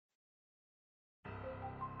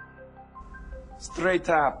Straight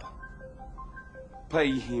up.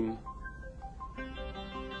 Pay him.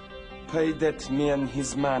 Pay that man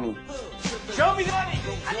his money. Show me the money!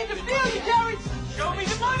 I need to feel you, Jared! Show me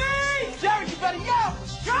the money! Jared, you better yell!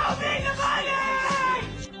 Show me the money!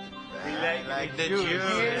 I like the juice.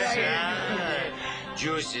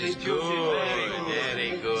 Juice is good.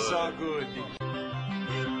 Very good. So good.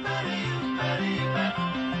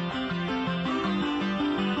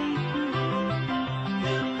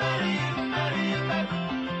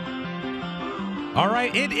 All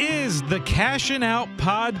right, it is the Cashin' Out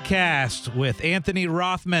Podcast with Anthony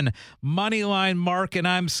Rothman, Moneyline Mark, and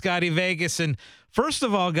I'm Scotty Vegas. And first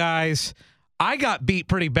of all, guys, I got beat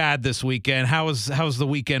pretty bad this weekend. How's the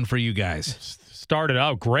weekend for you guys? Started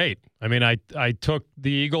out great. I mean, I took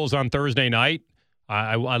the Eagles on Thursday night.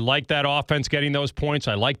 I like that offense getting those points.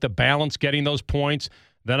 I like the balance getting those points.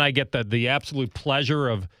 Then I get the absolute pleasure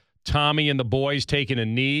of Tommy and the boys taking a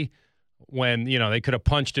knee when, they could have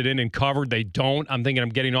punched it in and covered. They don't. I'm thinking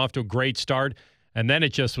I'm getting off to a great start. And then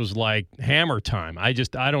it just was like hammer time. I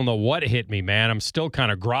don't know what hit me, man. I'm still kind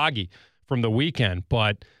of groggy from the weekend.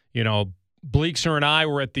 But, Bleekser and I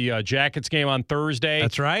were at the Jackets game on Thursday.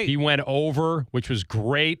 That's right. He went over, which was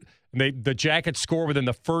great. And the Jackets score within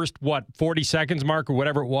the first, 40 seconds mark or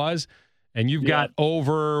whatever it was. And you've got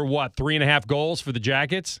over, 3.5 goals for the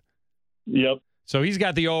Jackets? Yep. So he's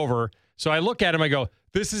got the over. So I look at him, I go,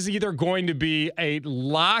 this is either going to be a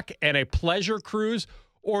lock and a pleasure cruise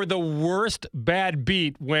or the worst bad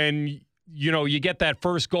beat when, you get that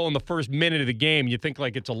first goal in the first minute of the game. You think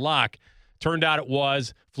like it's a lock. Turned out it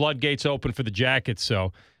was. Floodgates open for the Jackets.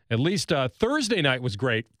 So at least Thursday night was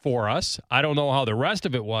great for us. I don't know how the rest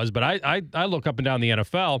of it was, but I look up and down the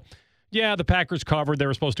NFL. Yeah, the Packers covered. They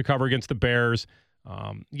were supposed to cover against the Bears.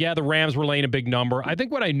 The Rams were laying a big number. I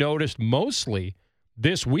think what I noticed mostly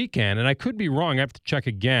this weekend, and I could be wrong, I have to check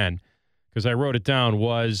again because I wrote it down,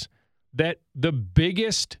 was that the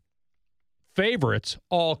biggest favorites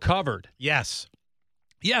all covered. Yes.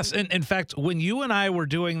 Yes, and in fact, when you and I were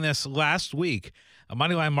doing this last week,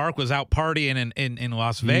 Moneyline Mark was out partying in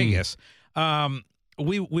Las Vegas.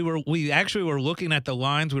 We actually were looking at the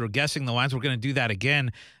lines. We were guessing the lines. We're going to do that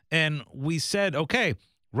again. And we said, okay,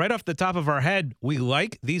 right off the top of our head, we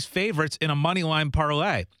like these favorites in a Moneyline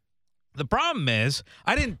parlay. The problem is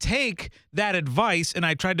I didn't take that advice, and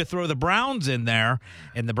I tried to throw the Browns in there,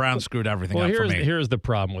 and the Browns screwed everything up for me. Here's the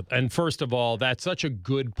problem with, and first of all, that's such a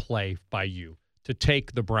good play by you to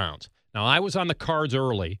take the Browns. Now, I was on the Cards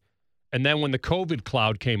early, and then when the COVID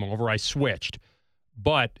cloud came over, I switched.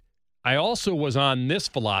 But I also was on this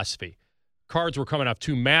philosophy. Cards were coming off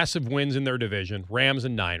two massive wins in their division, Rams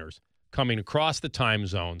and Niners, coming across the time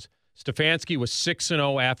zones. Stefanski was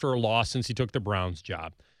 6-0 after a loss since he took the Browns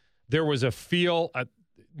job. There was a feel,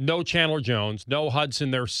 no Chandler Jones, no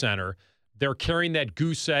Hudson, their center. They're carrying that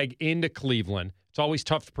goose egg into Cleveland. It's always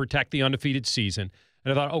tough to protect the undefeated season.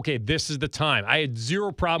 And I thought, okay, this is the time. I had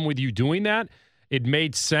zero problem with you doing that. It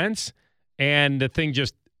made sense, and the thing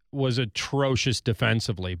just was atrocious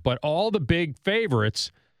defensively. But all the big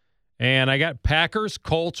favorites, and I got Packers,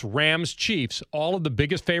 Colts, Rams, Chiefs, all of the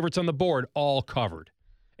biggest favorites on the board, all covered.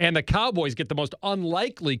 And the Cowboys get the most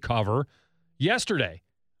unlikely cover yesterday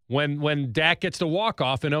when Dak gets the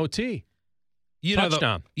walk-off in OT.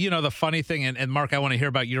 Touchdown. The funny thing, and Mark, I want to hear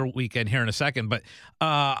about your weekend here in a second, but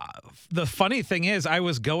the funny thing is I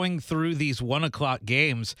was going through these 1 o'clock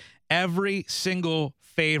games. Every single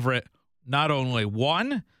favorite not only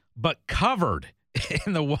won, but covered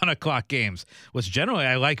in the 1 o'clock games, which generally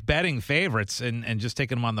I like betting favorites and just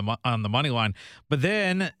taking them on the money line. But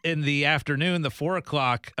then in the afternoon, the 4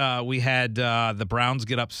 o'clock, we had the Browns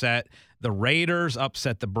get upset. The Raiders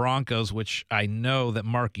upset the Broncos, which I know that,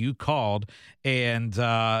 Mark, you called, and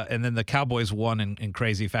then the Cowboys won in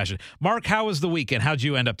crazy fashion. Mark, how was the weekend? How'd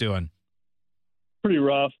you end up doing? Pretty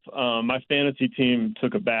rough. My fantasy team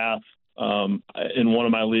took a bath in one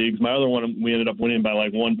of my leagues. My other one, we ended up winning by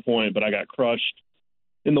like 1 point, but I got crushed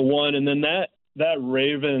in the one. And then that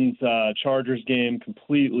Ravens Chargers game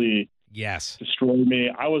completely destroyed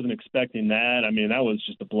me. I wasn't expecting that. I mean, that was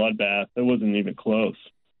just a bloodbath. It wasn't even close.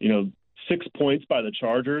 6 points by the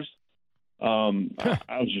Chargers. I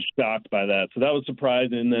was just shocked by that. So that was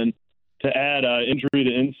surprising. And then to add injury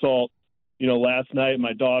to insult, last night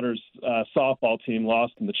my daughter's softball team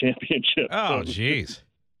lost in the championship. Oh, jeez.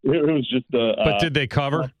 It was just but did they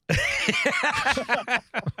cover?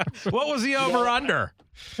 What was the over-under?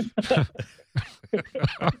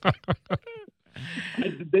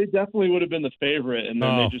 They definitely would have been the favorite, and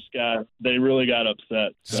then they really got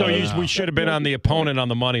upset. So we should have been on the opponent on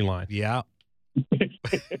the money line. Yeah.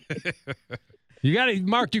 You got to,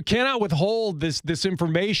 Mark. You cannot withhold this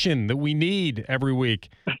information that we need every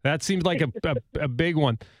week. That seems like a big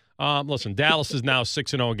one. Listen, Dallas is now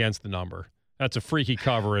 6-0 against the number. That's a freaky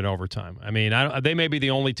cover in overtime. I mean, they may be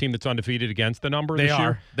the only team that's undefeated against the number this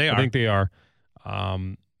year. They are. I think they are.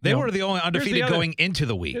 They were the only undefeated going into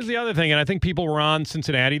the week. Here's the other thing, and I think people were on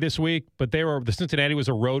Cincinnati this week, but the Cincinnati was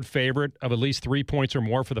a road favorite of at least 3 points or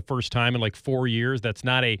more for the first time in like 4 years. That's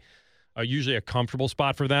not usually a comfortable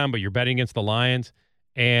spot for them, but you're betting against the Lions.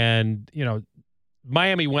 And,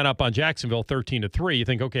 Miami went up on Jacksonville 13-3. You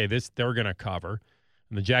think, okay, they're going to cover.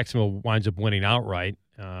 And the Jacksonville winds up winning outright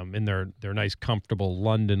in their nice, comfortable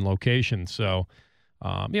London location. So,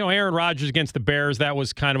 Aaron Rodgers against the Bears, that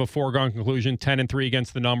was kind of a foregone conclusion, 10-3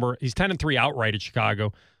 against the number. He's 10-3 outright at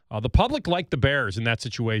Chicago. The public liked the Bears in that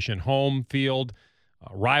situation. Home field,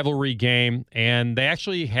 rivalry game, and they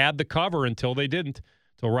actually had the cover until they didn't,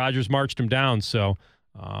 until Rodgers marched them down. So,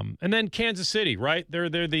 and then Kansas City, right? They're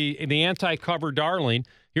the anti-cover darling.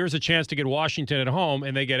 Here's a chance to get Washington at home,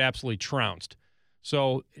 and they get absolutely trounced.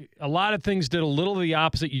 So a lot of things did a little of the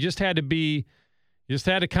opposite. You just had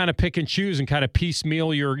to kind of pick and choose and kind of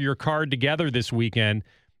piecemeal your card together this weekend,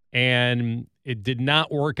 and it did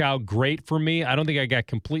not work out great for me. I don't think I got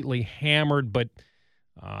completely hammered, but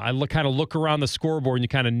I kind of look around the scoreboard and you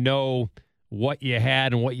kind of know what you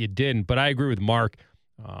had and what you didn't. But I agree with Mark.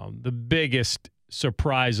 The biggest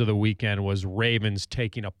surprise of the weekend was Ravens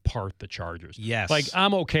taking apart the Chargers. Yes. Like,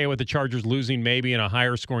 I'm okay with the Chargers losing maybe in a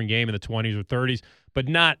higher scoring game in the 20s or 30s, but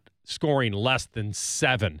not scoring less than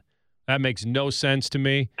 7. That makes no sense to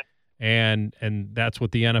me, and that's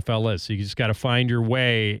what the NFL is. So you just got to find your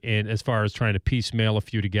way in as far as trying to piecemeal a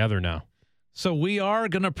few together now. So we are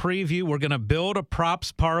going to preview. We're going to build a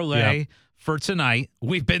props parlay for tonight.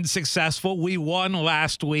 We've been successful. We won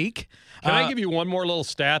last week. Can I give you one more little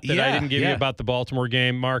stat that I didn't give you about the Baltimore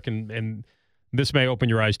game, Mark? And this may open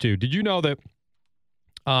your eyes too. Did you know that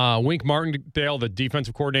Wink Martindale, the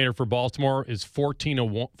defensive coordinator for Baltimore, is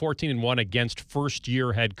 14-1 against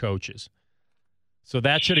first-year head coaches? So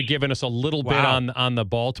that should have given us a little bit on the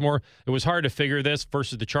Baltimore. It was hard to figure this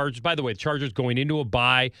versus the Chargers. By the way, the Chargers going into a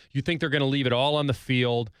bye. You think they're going to leave it all on the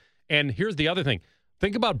field. And here's the other thing.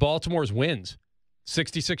 Think about Baltimore's wins.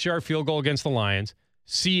 66-yard field goal against the Lions.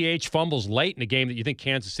 CH fumbles late in a game that you think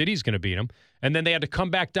Kansas City's going to beat them. And then they had to come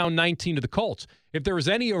back down 19 to the Colts. If there was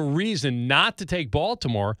any reason not to take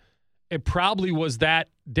Baltimore, it probably was that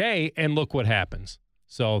day, and look what happens.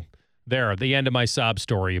 So there, the end of my sob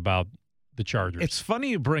story about the Chargers. It's funny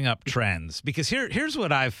you bring up trends, because here's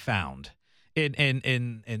what I've found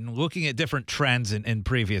in looking at different trends in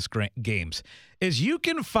previous games is you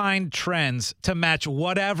can find trends to match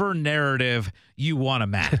whatever narrative you want to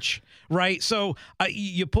match. Right, so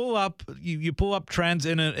you pull up trends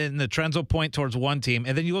and the trends will point towards one team,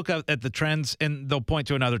 and then you look at the trends and they'll point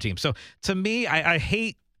to another team. So to me, I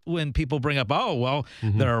hate when people bring up, they're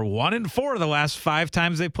 1-4 the last 5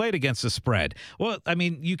 times they played against the spread. Well, I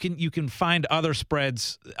mean, you can find other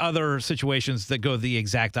spreads, other situations that go the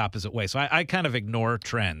exact opposite way. So I kind of ignore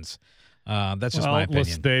trends. That's just my opinion.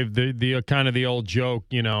 Listen, Dave, the kind of the old joke,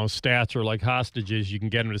 stats are like hostages. You can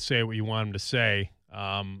get them to say what you want them to say.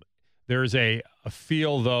 There's a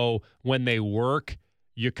feel, though, when they work,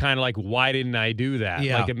 you're kind of like, why didn't I do that?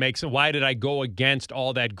 Yeah. Like, it makes it, why did I go against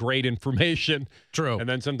all that great information? True. And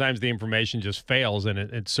then sometimes the information just fails, and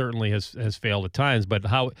it certainly has failed at times. But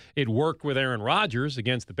how it worked with Aaron Rodgers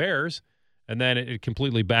against the Bears, and then it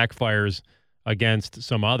completely backfires against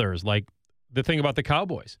some others. Like the thing about the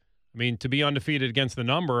Cowboys. I mean, to be undefeated against the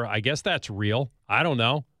number, I guess that's real. I don't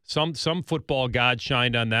know. Some football god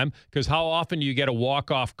shined on them, because how often do you get a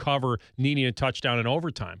walk-off cover needing a touchdown in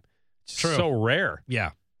overtime? It's True. so rare.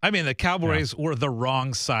 Yeah. I mean, the Cowboys were the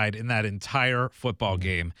wrong side in that entire football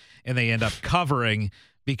game, and they end up covering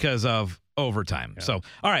because of overtime. Yeah. So,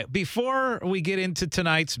 all right, before we get into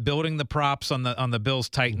tonight's building the props on the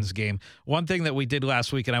Bills-Titans game, one thing that we did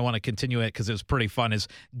last week, and I want to continue it because it was pretty fun, is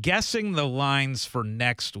guessing the lines for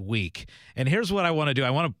next week. And here's what I want to do. I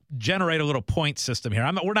want to generate a little point system here.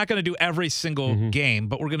 We're not going to do every single game,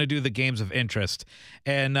 but we're going to do the games of interest.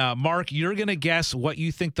 And Mark, you're going to guess what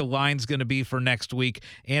you think the line's going to be for next week.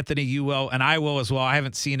 Anthony, you will, and I will as well. I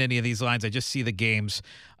haven't seen any of these lines. I just see the games.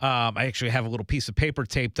 I actually have a little piece of paper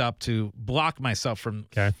taped up to block myself from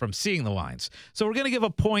seeing the lines. So we're going to give a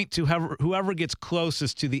point to whoever gets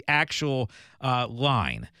closest to the actual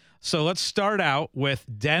line. So let's start out with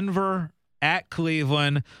Denver at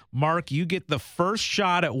Cleveland. Mark, you get the first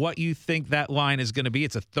shot at what you think that line is going to be.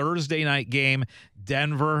 It's a Thursday night game,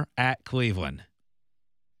 Denver at Cleveland.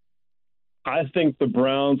 I think the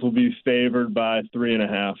Browns will be favored by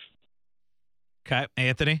 3.5. Okay,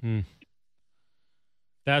 Anthony?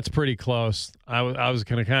 That's pretty close. I was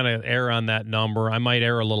going to kind of err on that number. I might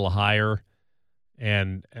err a little higher,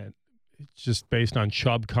 and it's just based on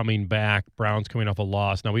Chubb coming back, Browns coming off a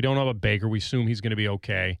loss. Now, we don't know about Baker. We assume he's going to be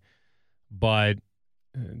okay, but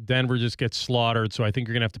Denver just gets slaughtered, so I think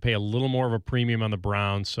you're going to have to pay a little more of a premium on the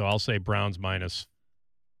Browns, so I'll say Browns minus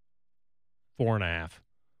 4.5.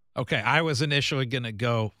 Okay, I was initially going to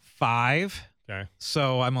go 5. Okay.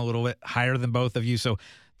 So I'm a little bit higher than both of you. So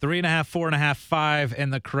 3.5, 4.5, 5,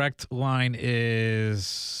 and the correct line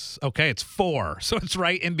is it's 4. So it's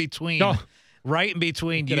right in between. No. Right in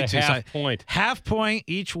between you Get two. a half point. Half point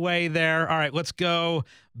each way there. All right, let's go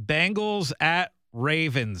Bengals at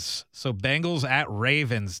Ravens. So Bengals at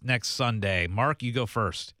Ravens next Sunday. Mark, you go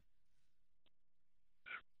first.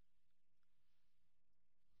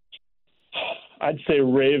 I'd say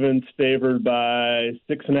Ravens favored by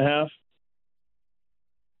 6.5.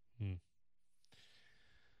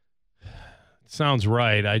 Sounds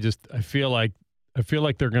right. I feel like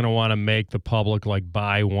they're going to want to make the public like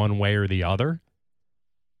buy one way or the other.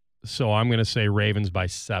 So I'm going to say Ravens by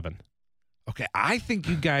 7. Okay, I think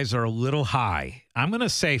you guys are a little high. I'm going to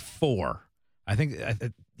say 4. I think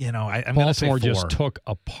I'm going to say 4. Baltimore just took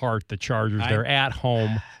apart the Chargers. They're at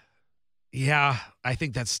home. Yeah, I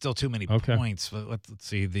think that's still too many points. But let's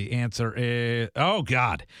see. The answer is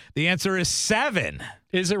the answer is 7.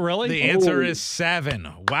 Is it really? The answer is 7.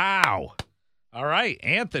 Wow. All right,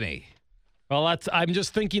 Anthony. Well, I'm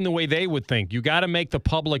just thinking the way they would think. You got to make the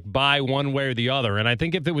public buy one way or the other. And I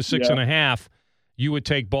think if it was 6.5, you would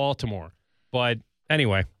take Baltimore. But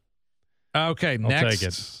anyway. Okay, I'll next. take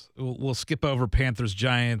it. We'll skip over Panthers,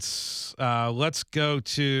 Giants. Let's go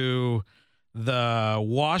to the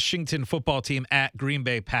Washington football team at Green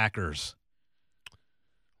Bay Packers.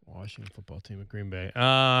 Washington football team at Green Bay.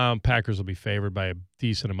 Packers will be favored by a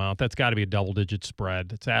decent amount. That's got to be a double-digit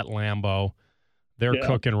spread. It's at Lambeau. They're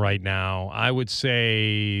cooking right now. I would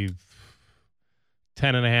say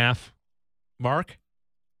 10.5. Mark?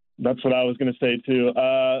 That's what I was going to say, too.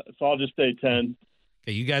 So I'll just say 10.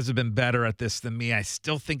 Okay, you guys have been better at this than me. I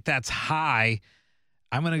still think that's high.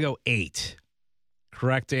 I'm going to go 8.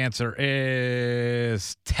 Correct answer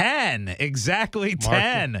is 10. Exactly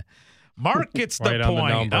 10. Mark gets the right on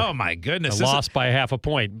point. the number. Oh, my goodness. I lost by half a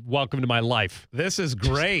point. Welcome to my life. This is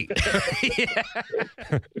great.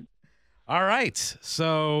 All right.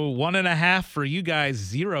 So 1.5 for you guys,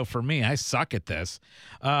 0 for me. I suck at this.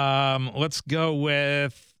 Let's go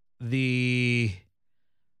with let's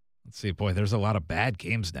see, boy, there's a lot of bad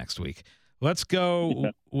games next week. Let's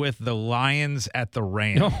go with the Lions at the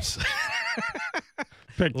Rams.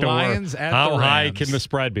 Pick the Lions at How the Rams. high can the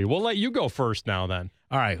spread be? We'll let you go first now then.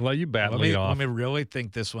 All right. Let you bat lead off. Let me really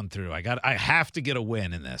think this one through. I have to get a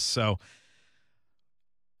win in this. So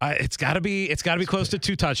it's got to be close to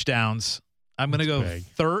 2 touchdowns. I'm going to go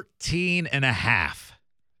 13.5.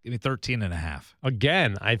 Give me 13.5.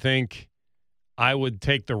 Again, I think I would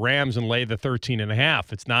take the Rams and lay the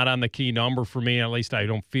 13.5. It's not on the key number for me. At least I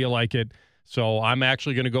don't feel like it. So I'm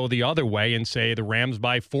actually going to go the other way and say the Rams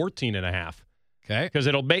by 14.5. Okay.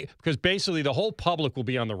 Because basically the whole public will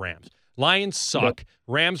be on the Rams. Lions suck. Yep.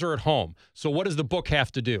 Rams are at home. So what does the book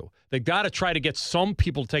have to do? They've got to try to get some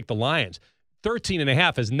people to take the Lions.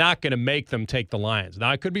 13.5 is not going to make them take the Lions.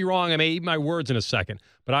 Now, I could be wrong. I may eat my words in a second,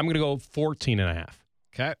 but I'm going to go 14.5.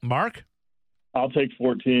 Okay. Mark? I'll take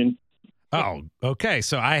 14. Oh, okay.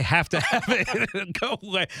 So I have to have it go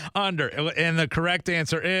under. And the correct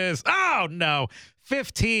answer is, 15.5.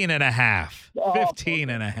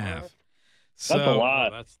 15.5. So, that's a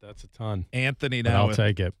lot. That's a ton. Anthony now I'll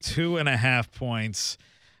take it. 2.5 points.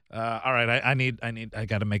 All right, I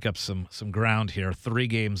got to make up some ground here. 3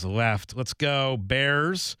 games left. Let's go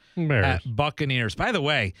Bears at Buccaneers. By the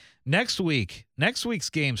way, next week's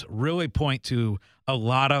games really point to a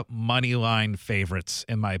lot of money line favorites,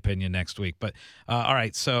 in my opinion, next week. But all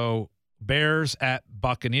right, so Bears at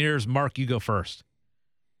Buccaneers. Mark, you go first.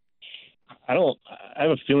 I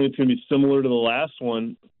have a feeling it's going to be similar to the last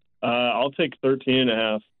one. I'll take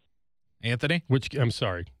 13.5. Anthony? I'm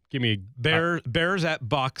sorry. Give me Bears at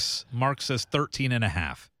Bucks. Mark says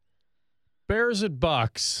 13.5. Bears at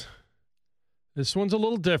Bucks. This one's a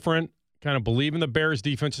little different. Kind of believe in the Bears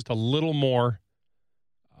defense just a little more.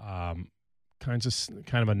 Kind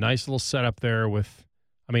of a nice little setup there with.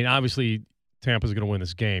 I mean, obviously Tampa's going to win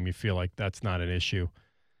this game. You feel like that's not an issue.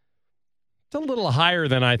 It's a little higher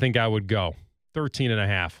than I think I would go.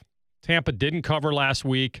 13.5. Tampa didn't cover last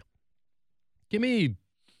week. Give me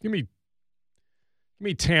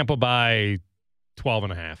Tampa by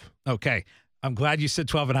 12.5. Okay. I'm glad you said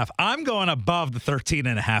 12.5. I'm going above the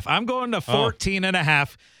 13.5. I'm going to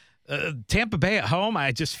 14.5. Tampa Bay at home,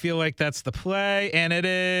 I just feel like that's the play, and it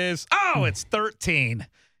is. Oh, it's 13.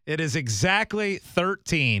 It is exactly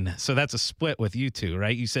 13. So that's a split with you two,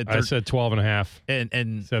 right? You said I said 12.5.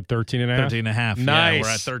 and Said 13.5. 13.5. Nice. Yeah, we're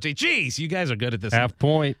at 13. Jeez, you guys are good at this. Half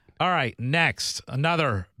point. All right, next,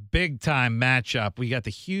 another big-time matchup. We got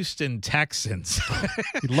the Houston Texans.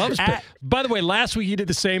 He loves by the way, last week he did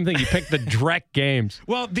the same thing. He picked the Drek games.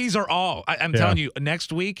 Well, these are all, I'm telling you,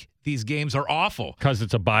 next week, these games are awful. Because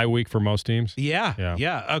it's a bye week for most teams?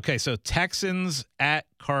 Yeah. Okay, so Texans at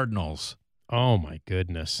Cardinals. Oh, my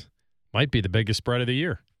goodness. Might be the biggest spread of the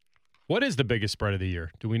year. What is the biggest spread of the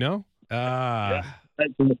year? Do we know? Let's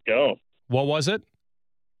go. What was it?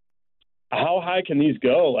 How high can these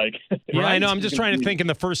go? Like, Yeah, I know. I'm just trying to think in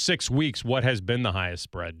the first 6 weeks, what has been the highest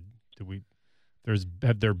spread? Has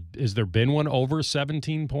there been one over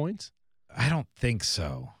 17 points? I don't think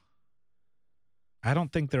so. I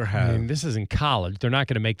don't think there have. I mean, this is in college. They're not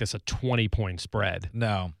going to make this a 20-point spread.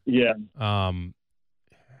 No. Yeah.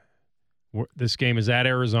 This game is at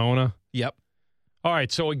Arizona. Yep. All right,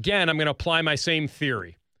 so again, I'm going to apply my same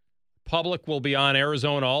theory. Public will be on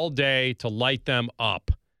Arizona all day to light them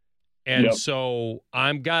up. And so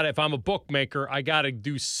if I'm a bookmaker, I got to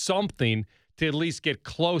do something to at least get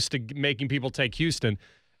close to making people take Houston.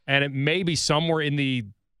 And it may be somewhere in the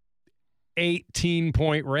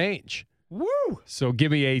 18-point range. Woo! So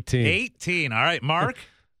give me 18. 18. All right, Mark?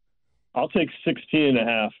 I'll take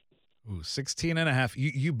 16.5. Ooh, 16.5.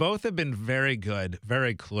 You both have been very good,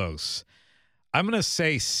 very close. I'm going to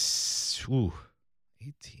say 18.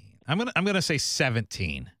 I'm going to say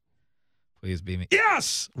 17. Please be me.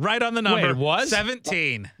 Yes! Right on the number. Wait, it was?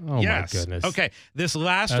 17. Oh, yes. my goodness. Okay, this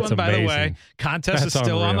last That's one, by the way, amazing. contest That's is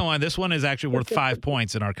still on unreal. the line. This one is actually worth 5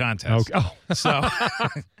 points in our contest. Okay. Oh. So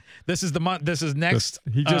this is the month. This is next.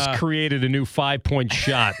 He just created a new 5-point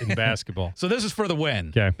shot in basketball. So this is for the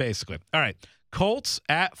win, Okay. basically. All right. Colts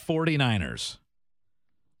at 49ers.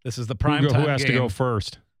 This is the prime Who time has game. to go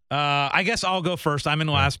first? I guess I'll go first. I'm in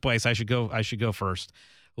last place. I should go first.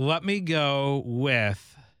 Let me go with.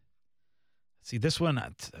 See, this one,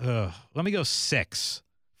 let me go 6.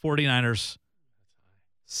 49ers,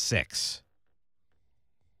 6.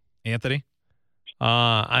 Anthony?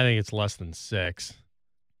 I think it's less than 6.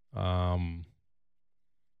 I'll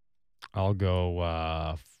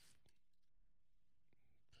go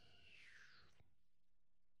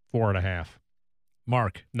 4.5.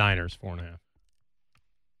 Mark? Niners, 4.5.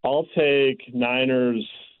 I'll take Niners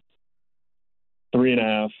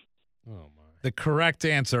 3.5. Oh, my. The correct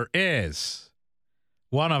answer is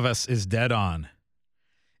one of us is dead on.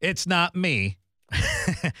 It's not me.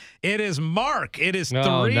 It is Mark. It is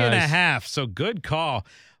 3.5. So good call.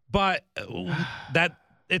 But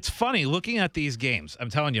it's funny looking at these games. I'm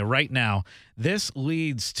telling you right now, this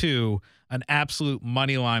leads to an absolute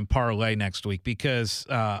money line parlay next week because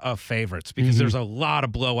of favorites, because there's a lot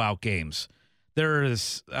of blowout games.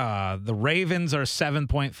 There's the Ravens are a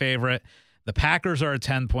 7-point favorite. The Packers are a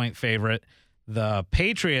 10-point favorite. The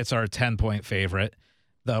Patriots are a 10-point favorite.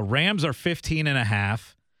 The Rams are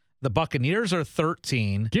 15.5. The Buccaneers are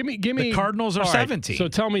 13. Give me. The Cardinals are all right, 17. So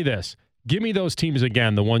tell me this. Give me those teams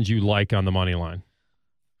again, the ones you like on the money line.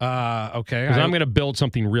 Okay. Because I'm going to build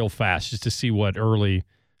something real fast just to see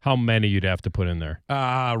how many you'd have to put in there.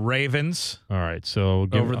 Ravens. All right. So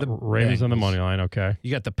give Over the Ravens on the Bengals. money line. Okay.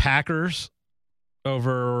 You got the Packers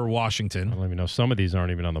over Washington. Let me know. Some of these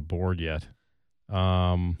aren't even on the board yet.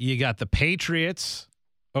 You got the Patriots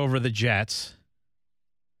over the Jets.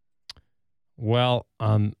 Well,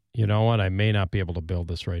 you know what? I may not be able to build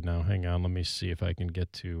this right now. Hang on. Let me see if I can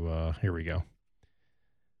get to here we go.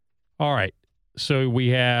 All right. So we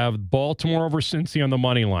have Baltimore over Cincy on the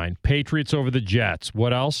money line. Patriots over the Jets.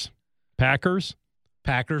 What else? Packers?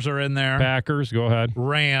 Packers are in there. Packers. Go ahead.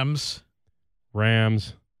 Rams.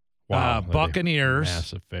 Rams. Wow. Buccaneers.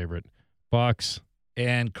 Massive favorite. Bucks.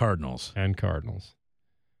 And Cardinals. And Cardinals.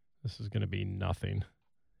 This is going to be nothing.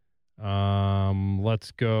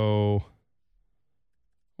 Let's go.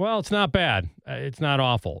 Well, it's not bad. It's not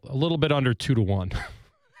awful. A little bit under 2-1.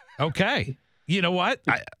 Okay. You know what?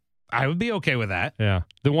 I would be okay with that. Yeah.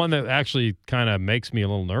 The one that actually kind of makes me a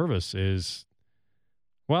little nervous is,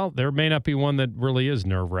 well, there may not be one that really is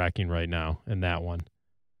nerve-wracking right now in that one.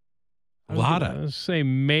 A lot of. I'd say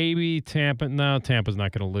maybe Tampa. No, Tampa's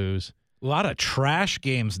not going to lose. A lot of trash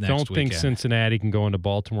games next Don't think weekend. Cincinnati can go into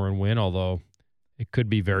Baltimore and win, although it could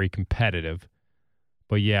be very competitive.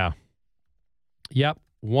 But yeah. Yep.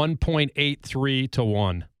 1.83 to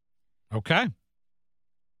 1. Okay.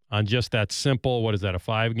 On just that simple, what is that, a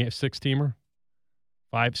 6-teamer?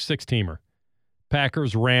 6-teamer.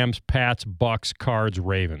 Packers, Rams, Pats, Bucks, Cards,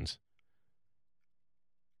 Ravens.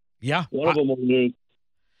 Yeah. One of them will lose.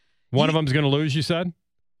 One of them's going to lose, you said?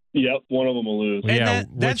 Yep, one of them will lose. Yeah, And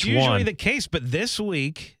that's which usually one? the case, but this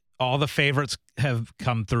week all the favorites have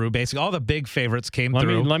come through. Basically, all the big favorites came Let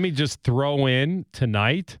through. me just throw in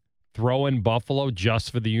Buffalo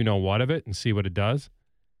just for the you-know-what of it and see what it does.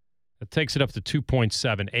 It takes it up to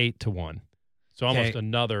 2.78 to 1. So almost Okay.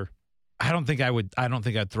 another. I don't think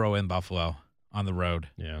I'd throw in Buffalo on the road.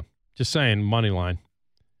 Yeah. Just saying, money line.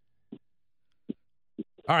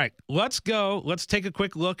 All right, let's go. Let's take a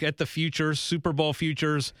quick look at the futures, Super Bowl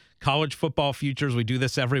futures, college football futures. We do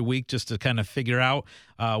this every week just to kind of figure out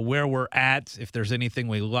where we're at, if there's anything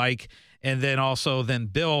we like, and then also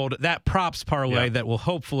build that props parlay that will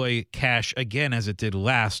hopefully cash again as it did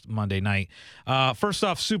last Monday night. First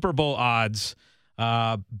off, Super Bowl odds.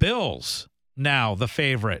 Bills now the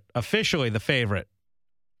favorite, officially the favorite.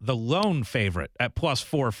 The lone favorite at plus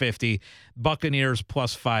 450, Buccaneers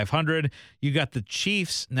plus 500. You got the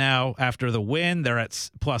Chiefs now after the win. They're at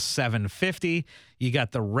plus 750. You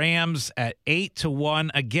got the Rams at 8-1.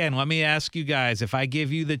 Again, let me ask you guys, if I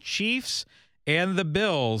give you the Chiefs and the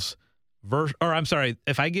Bills,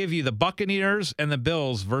 if I give you the Buccaneers and the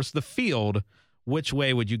Bills versus the field, which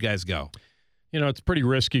way would you guys go? You know, it's pretty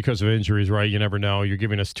risky because of injuries, right? You never know. You're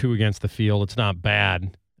giving us 2 against the field. It's not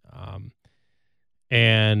bad.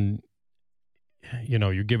 And, you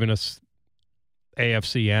know, you're giving us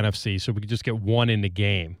AFC, NFC, so we could just get 1 in the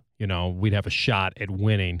game. You know, we'd have a shot at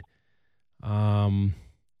winning. I'd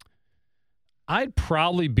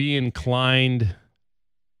probably be inclined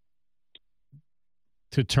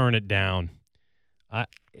to turn it down.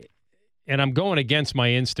 And I'm going against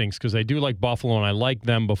my instincts because I do like Buffalo, and I liked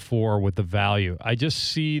them before with the value. I just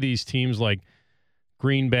see these teams like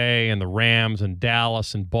Green Bay and the Rams and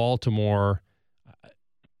Dallas and Baltimore.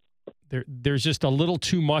 There's just a little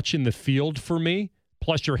too much in the field for me.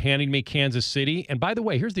 Plus, you're handing me Kansas City. And by the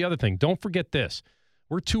way, here's the other thing. Don't forget this.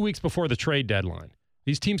 We're 2 weeks before the trade deadline.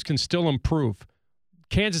 These teams can still improve.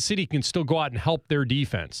 Kansas City can still go out and help their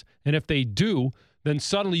defense. And if they do, then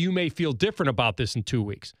suddenly you may feel different about this in 2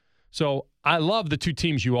 weeks. So I love the 2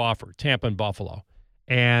 teams you offer, Tampa and Buffalo.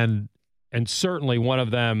 And certainly one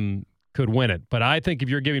of them could win it. But I think if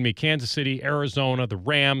you're giving me Kansas City, Arizona, the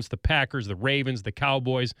Rams, the Packers, the Ravens, the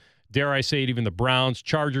Cowboys, dare I say it, even the Browns,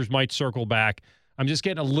 Chargers might circle back. I'm just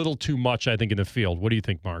getting a little too much, I think, in the field. What do you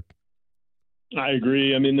think, Mark? I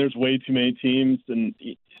agree. I mean, there's way too many teams, and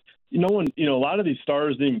a lot of these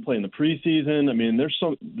stars didn't even play in the preseason. I mean, there's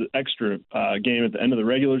some extra game at the end of the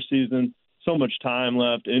regular season. So much time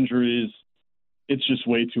left, injuries. It's just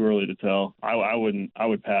way too early to tell. I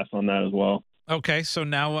would pass on that as well. Okay, so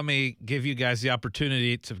now let me give you guys the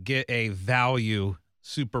opportunity to get a value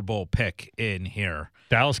Super Bowl pick in here.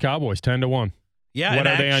 Dallas Cowboys, 10-1. Yeah. What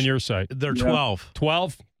are they on your site? They're 12.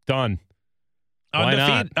 12? Done. Why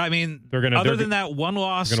Undefeated. not? I mean, They're other than that one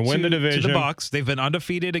loss gonna win the division. to the Bucs, they've been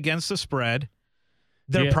undefeated against the spread.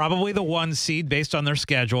 They're probably the 1 seed based on their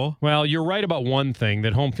schedule. Well, you're right about one thing,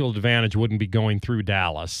 that home field advantage wouldn't be going through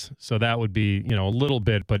Dallas. So that would be, a little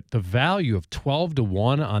bit. But the value of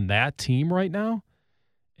 12-1 on that team right now,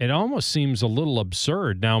 it almost seems a little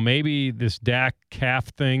absurd. Now, maybe this Dak calf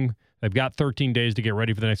thing, they've got 13 days to get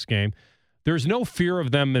ready for the next game. There's no fear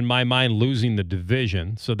of them, in my mind, losing the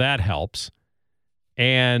division, so that helps.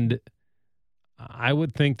 And I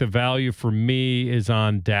would think the value for me is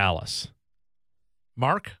on Dallas.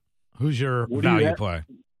 Mark, who's your value play?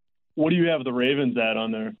 What do you have the Ravens at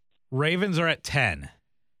on there? Ravens are at 10.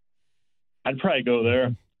 I'd probably go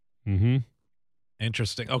there. Mm-hmm.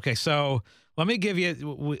 Interesting. Okay, so let me give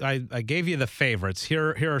you – I gave you the favorites.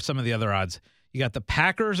 Here are some of the other odds. You got the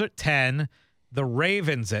Packers at 10, the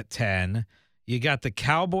Ravens at 10. You got the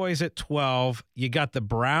Cowboys at 12. You got the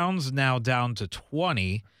Browns now down to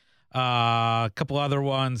 20. A couple other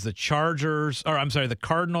ones. The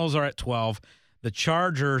Cardinals are at 12. The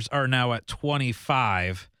Chargers are now at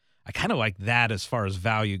 25. I kind of like that as far as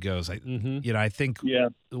value goes. I think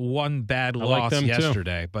one bad loss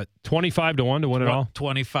yesterday, but 25-1 to win it all.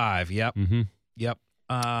 25. Yep. Mm-hmm. Yep.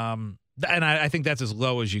 And I think that's as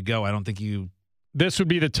low as you go. I don't think you. This would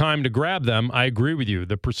be the time to grab them. I agree with you.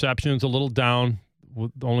 The perception's a little down,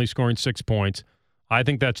 with only scoring 6 points. I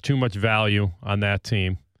think that's too much value on that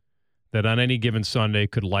team that on any given Sunday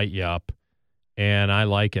could light you up. And I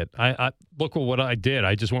like it. I look at what I did.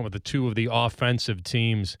 I just went with the 2 of the offensive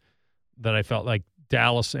teams that I felt like,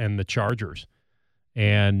 Dallas and the Chargers.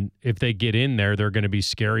 And if they get in there, they're going to be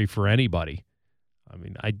scary for anybody. I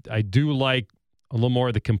mean, I do like a little more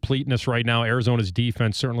of the completeness right now. Arizona's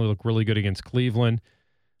defense certainly looked really good against Cleveland.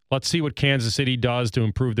 Let's see what Kansas City does to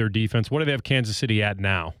improve their defense. What do they have Kansas City at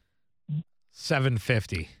now?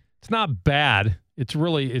 750. It's not bad.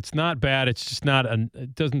 It's not bad. It's just not.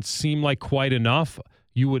 It doesn't seem like quite enough.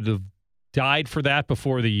 You would have died for that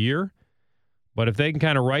before the year. But if they can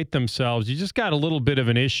kind of right themselves, you just got a little bit of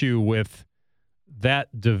an issue with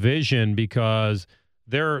that division because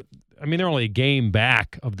they're only a game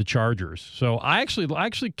back of the Chargers. So I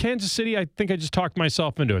actually Kansas City, I think I just talked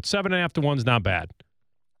myself into it. 7.5 to 1's not bad.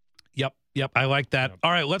 Yep. I like that.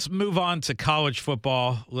 All right, let's move on to college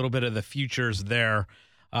football. A little bit of the futures there.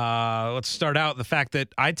 Let's start out the fact that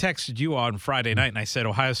I texted you on Friday night and I said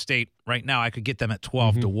Ohio State right now I could get them at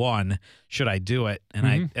 12 to 1. Should I do it? And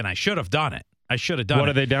I should have done it. I should have done it. What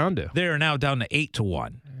are they down to? They are now down to 8 to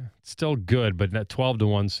 1. Still good, but that 12 to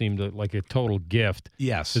 1 seemed like a total gift.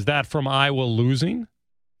 Yes. Is that from Iowa losing?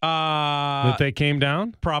 That they came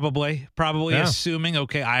down? Probably Yeah. assuming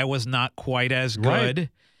Iowa's not quite as good. Right.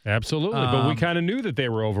 Absolutely, but we kind of knew that they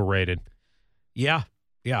were overrated. Yeah.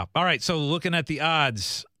 All right, so looking at the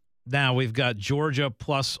odds, now we've got Georgia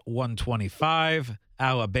plus 125,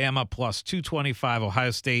 Alabama plus 225, Ohio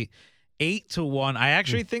State 8 to 1. I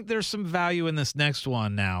actually think there's some value in this next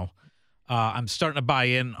one now. I'm starting to buy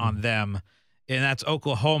in on them, and that's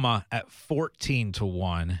Oklahoma at 14 to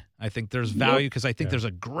 1. I think there's value because I think there's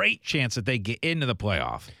a great chance that they get into the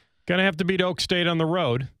playoff. Gonna have to beat Oak State on the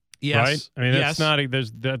road. Yes. Right? I mean, that's not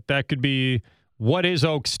that could be. What is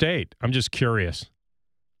Oak State? I'm just curious.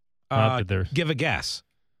 Not that they're. Give a guess.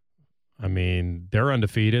 I mean, they're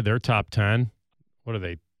undefeated. They're top 10. What are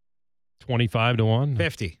they? 25 to 1?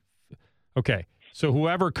 50. Okay. So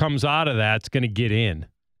whoever comes out of that's going to get in.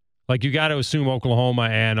 Like, you got to assume Oklahoma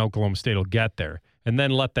and Oklahoma State will get there and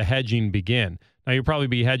then let the hedging begin. Now, you'll probably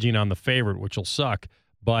be hedging on the favorite, which will suck.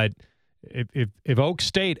 But if Oak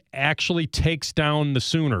State actually takes down the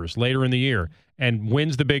Sooners later in the year and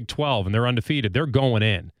wins the Big 12 and they're undefeated, they're going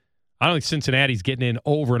in. I don't think Cincinnati's getting in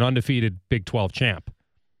over an undefeated Big 12 champ.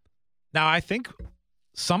 Now, I think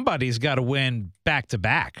somebody's got to win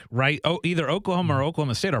back-to-back, right? Either Oklahoma or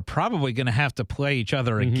Oklahoma State are probably going to have to play each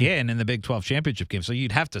other again in the Big 12 championship game, so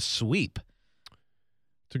you'd have to sweep.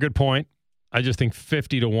 It's a good point. I just think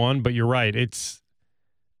 50 to 1, but you're right.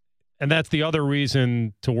 And that's the other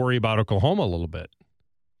reason to worry about Oklahoma a little bit.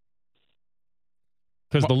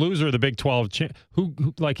 Because the loser of the Big 12, who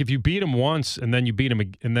like if you beat them once and then you beat them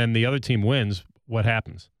and then the other team wins, what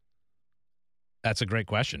happens? That's a great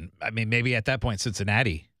question. I mean, maybe at that point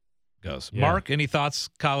Cincinnati goes. Yeah. Mark, any thoughts?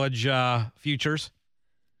 College futures?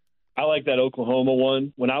 I like that Oklahoma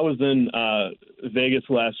one. When I was in Vegas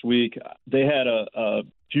last week, they had a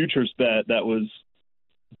futures bet that was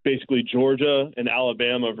basically Georgia and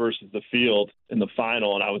Alabama versus the field in the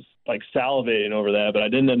final, and I was like salivating over that, but I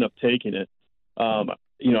didn't end up taking it.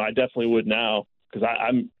 I definitely would now because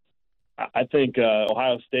I think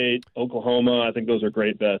Ohio State, Oklahoma, I think those are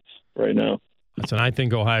great bets right now. Listen, I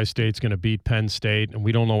think Ohio State's going to beat Penn State, and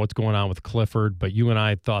we don't know what's going on with Clifford, but you and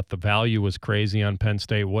I thought the value was crazy on Penn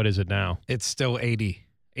State. What is it now? It's still 80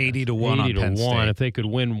 to 1 on Penn State. If they could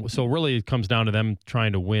win. So really it comes down to them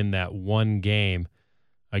trying to win that one game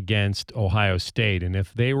against Ohio State. And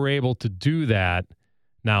if they were able to do that,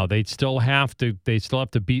 now they still have to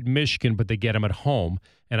beat Michigan, but they get them at home.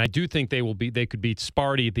 And I do think they could beat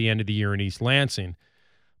Sparty at the end of the year in East Lansing.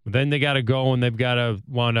 But then they got to go and they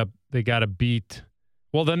got to beat,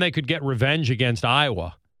 well, then they could get revenge against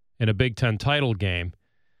Iowa in a Big Ten title game.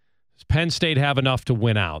 Does Penn State have enough to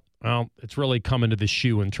win out? Well, it's really coming to the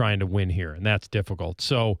shoe and trying to win here, and that's difficult.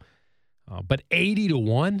 So, but 80 to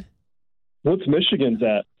 1? What's Michigan's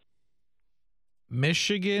at?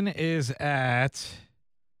 Michigan is at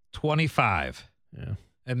 25. Yeah.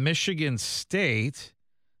 And Michigan State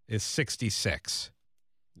is 66.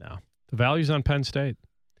 No. The value's on Penn State.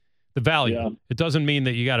 The value. Yeah. It doesn't mean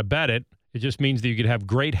that you got to bet it. It just means that you could have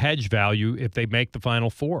great hedge value if they make the Final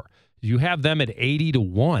Four. You have them at 80 to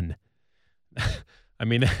 1. I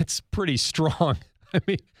mean, that's pretty strong. I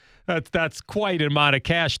mean, that's quite an amount of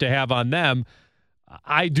cash to have on them.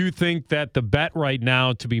 I do think that the bet right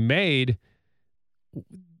now to be made,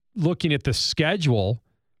 looking at the schedule,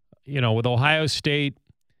 with Ohio State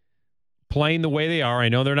playing the way they are, I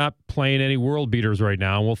know they're not playing any world beaters right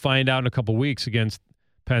now, and we'll find out in a couple weeks against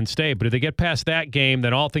Penn State. But if they get past that game,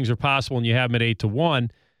 then all things are possible, and you have them at 8 to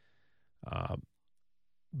 1.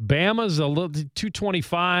 Bama's a little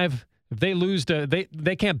 225. If they lose to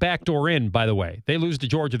they can't backdoor in. By the way, they lose to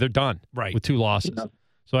Georgia, they're done with 2 losses. Yeah.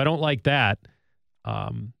 So I don't like that.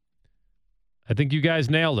 I think you guys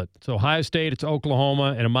nailed it. It's Ohio State, it's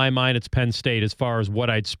Oklahoma, and in my mind, it's Penn State as far as what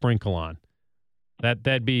I'd sprinkle on.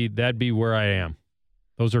 That'd be where I am.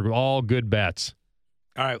 Those are all good bets.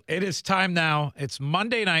 All right, it is time now. It's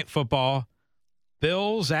Monday Night Football.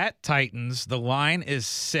 Bills at Titans. The line is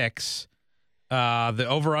 6. The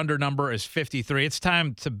over-under number is 53. It's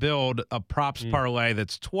time to build a props parlay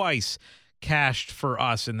that's twice cashed for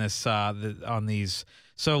us in this on these.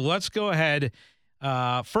 So let's go ahead.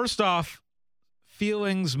 First off,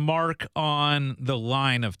 feelings, Mark, on the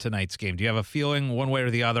line of tonight's game. Do you have a feeling one way or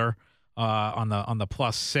the other on the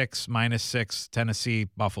 +6, -6 Tennessee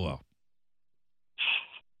Buffalo?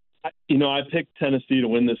 I picked Tennessee to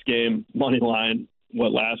win this game money line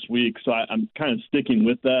last week, so I'm kind of sticking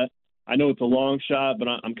with that. I know it's a long shot, but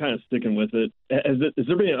I'm kind of sticking with it. Has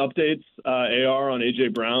there been updates, AR, on A.J.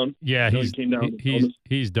 Brown? Yeah, he's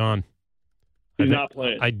done. He's not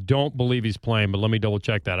playing. I don't believe he's playing, but let me double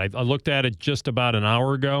check that. I looked at it just about an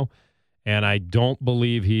hour ago, and I don't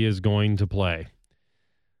believe he is going to play.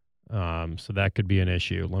 So that could be an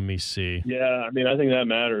issue. Let me see. Yeah, I think that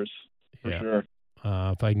matters for sure.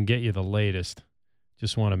 If I can get you the latest,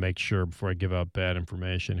 just want to make sure before I give out bad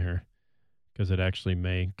information here, because it actually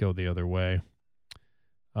may go the other way.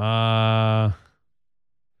 No,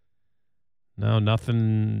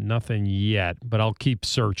 nothing yet, but I'll keep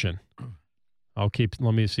searching.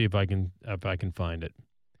 Let me see if I can find it.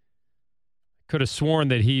 Could have sworn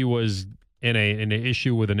that he was in an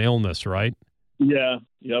issue with an illness, right? Yeah.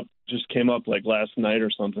 Yep. Just came up like last night or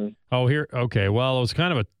something. Oh, here. Okay. Well, it was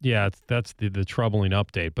kind of that's the troubling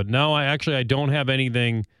update. But no, I don't have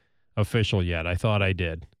anything official yet. I thought I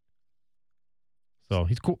did. So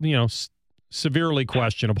he's severely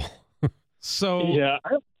questionable. So yeah,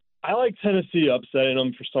 I like Tennessee upsetting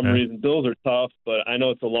them for some reason. Bills are tough, but I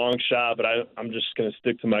know it's a long shot. But I'm just going to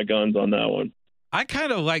stick to my guns on that one. I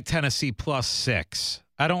kind of like Tennessee +6.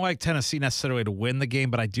 I don't like Tennessee necessarily to win the game,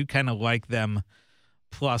 but I do kind of like them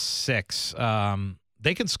 +6.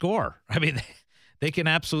 They can score. They can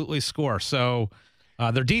absolutely score. So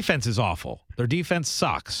their defense is awful. Their defense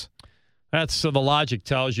sucks. So the logic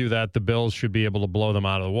tells you that the Bills should be able to blow them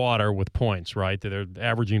out of the water with points, right? They're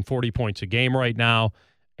averaging 40 points a game right now,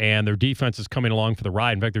 and their defense is coming along for the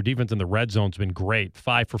ride. In fact, their defense in the red zone has been great,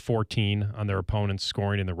 5 for 14 on their opponents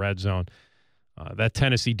scoring in the red zone. That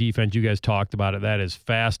Tennessee defense, you guys talked about it, that is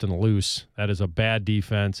fast and loose. That is a bad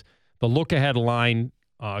defense. The look-ahead line,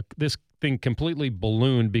 this thing completely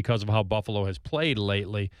ballooned because of how Buffalo has played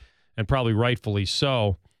lately, and probably rightfully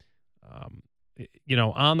so.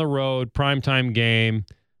 On the road, primetime game,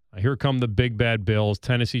 here come the big bad Bills.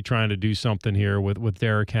 Tennessee trying to do something here with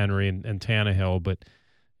Derrick Henry and Tannehill. But,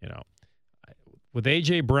 with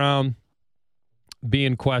A.J. Brown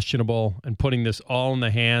being questionable and putting this all in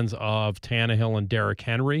the hands of Tannehill and Derrick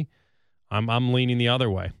Henry, I'm leaning the other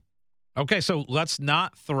way. Okay, so let's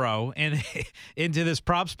not throw into this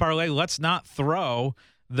props parlay. Let's not throw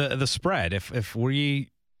the spread if we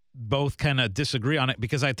both kind of disagree on it,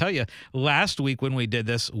 because I tell you, last week when we did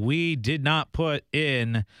this, we did not put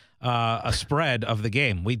in a spread of the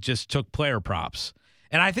game. We just took player props.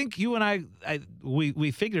 And I think you and I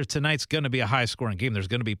we figured tonight's going to be a high-scoring game. There's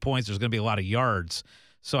going to be points. There's going to be a lot of yards.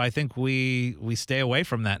 So I think we stay away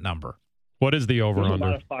from that number. What is the over-under? There's a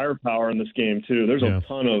lot of firepower in this game, too. There's a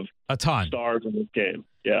ton stars in this game.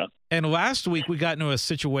 Yeah. And last week we got into a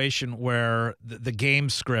situation where the game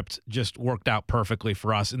script just worked out perfectly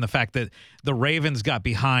for us, in the fact that the Ravens got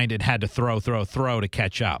behind and had to throw to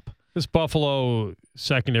catch up. This Buffalo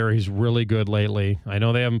secondary is really good lately. I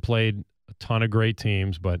know they haven't played a ton of great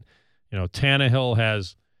teams, but Tannehill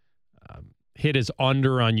has hit his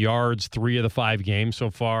under on yards 3 of the 5 games so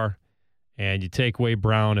far, and you take away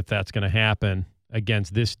Brown if that's going to happen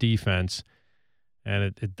against this defense, and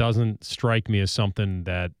it doesn't strike me as something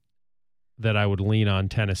that I would lean on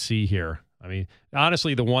Tennessee here.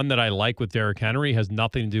 Honestly, the one that I like with Derrick Henry has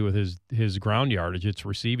nothing to do with his ground yardage. It's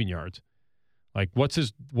receiving yards. Like, what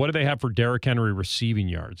do they have for Derrick Henry receiving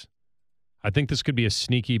yards? I think this could be a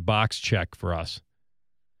sneaky box check for us.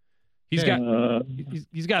 He's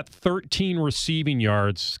got 13 receiving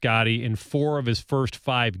yards, Scotty, in 4 of his first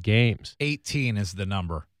 5 games. 18 is the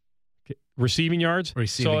number. Receiving yards?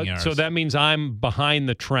 Receiving yards. So that means I'm behind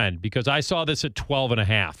the trend, because I saw this at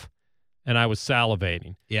 12.5, and I was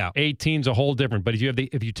salivating. Yeah. 18's a whole different. But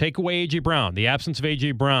if you take away A.J. Brown, the absence of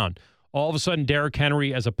A.J. Brown, all of a sudden Derrick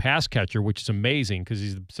Henry as a pass catcher, which is amazing because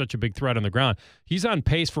he's such a big threat on the ground, he's on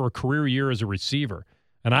pace for a career year as a receiver.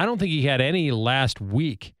 And I don't think he had any last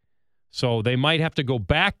week. So they might have to go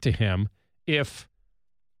back to him if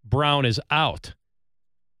Brown is out.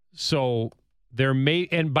 So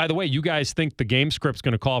and by the way, you guys think the game script's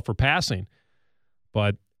going to call for passing,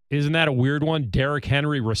 but isn't that a weird one? Derrick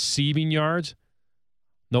Henry receiving yards?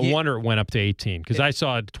 No wonder it went up to 18, because I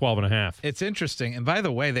saw it 12.5. It's interesting. And by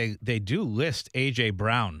the way, they do list A.J.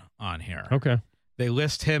 Brown on here. Okay. They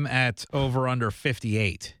list him at over under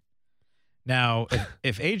 58. Now,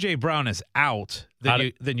 if A.J. Brown is out,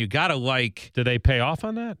 then you got to like. Do they pay off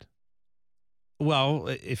on that? Well,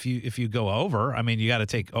 if you go over, I mean, you got to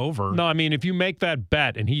take over. No, I mean, if you make that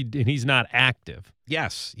bet and he's not active.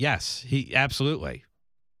 Yes, he absolutely.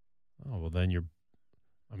 Oh, well, then you're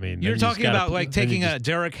talking about like taking a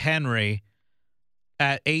Derrick Henry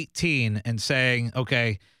at 18 and saying,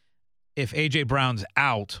 okay, if A.J. Brown's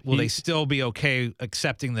out, will they still be okay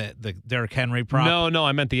accepting the Derrick Henry prop? No,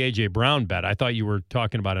 I meant the A.J. Brown bet. I thought you were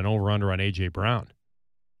talking about an over-under on A.J. Brown.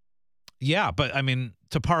 Yeah, but I mean,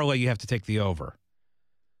 to parlay, you have to take the over.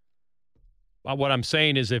 What I'm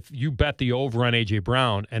saying is if you bet the over on A.J.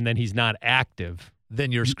 Brown and then he's not active,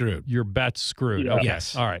 then you're screwed. Your bet's screwed. Yeah. Okay.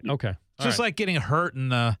 Yes. All right. Okay. Just like getting hurt in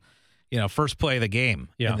the first play of the game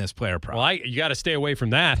in this player prop. Well, you got to stay away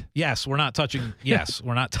from that. Yes, we're not touching. Yes,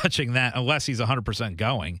 we're not touching that unless he's 100%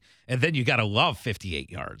 going, and then you got to love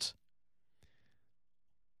 58 yards.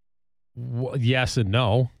 Well, yes and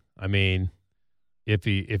no. I mean, if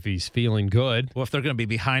he's feeling good, Well, if they're going to be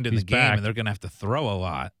behind in the He's game back. and they're going to have to throw a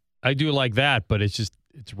lot, I do like that, but it's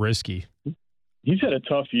risky. He's had a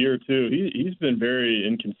tough year too. He's been very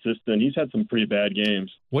inconsistent. He's had some pretty bad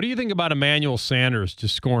games. What do you think about Emmanuel Sanders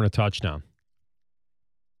just scoring a touchdown?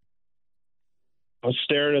 I was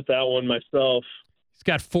staring at that one myself. He's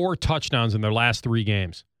got 4 touchdowns in their last 3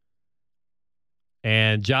 games.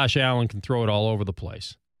 And Josh Allen can throw it all over the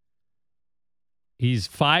place. He's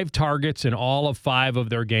 5 targets in all of 5 of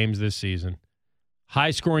their games this season.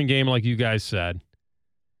 High-scoring game, like you guys said.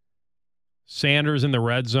 Sanders in the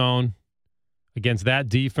red zone against that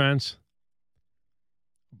defense.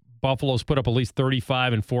 Buffalo's put up at least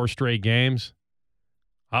 35 in 4 straight games.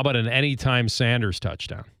 How about an anytime Sanders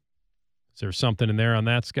touchdown? Is there something in there on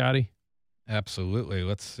that, Scotty? absolutely.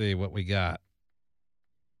 Let's see what we got.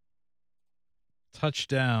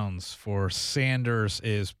 Touchdowns for Sanders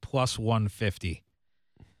is plus 150.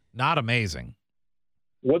 Not amazing.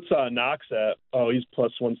 What's Knox at? Oh, he's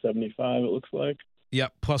plus 175, it looks like.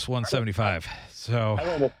 Yep, plus 175. So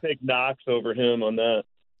I almost take Knox over him on that.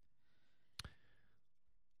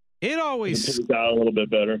 it always He's out a little bit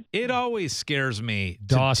better. scares me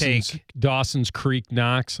to take, Dawson's Creek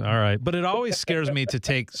Knox. All right. but it always scares me to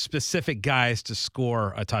take specific guys to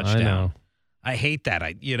score a touchdown. I know. I hate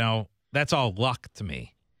that. That's all luck to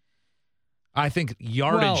me. I think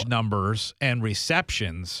yardage numbers and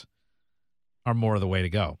receptions are more the way to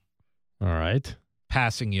go. All right.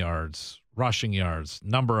 Passing yards, rushing yards,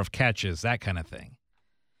 number of catches, that kind of thing.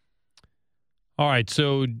 All right.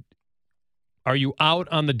 So are you out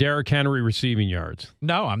on the Derrick Henry receiving yards?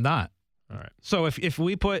 No, I'm not. All right. So if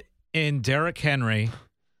we put in Derrick Henry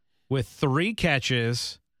with 3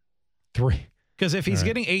 catches, 3. because if he's All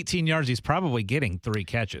right. getting 18 yards, he's probably getting 3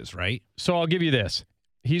 catches, right? So I'll give you this.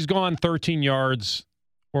 He's gone 13 yards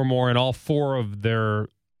or more in all 4 of their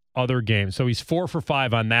other games. So he's 4 for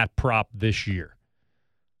 5 on that prop this year.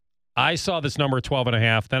 I saw this number at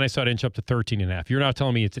 12.5. Then I saw it inch up to 13.5. You're now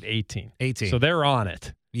telling me it's at 18. 18. So they're on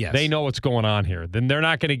it. Yes. They know what's going on here. Then they're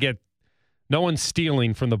not going to get – no one's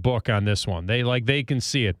stealing from the book on this one. They can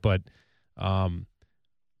see it, but I'm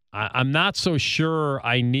not so sure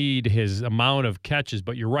I need his amount of catches,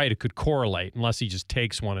 but you're right, it could correlate unless he just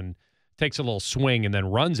takes one and takes a little swing and then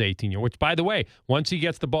runs 18 yards, which, by the way, once he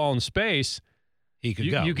gets the ball in space, he could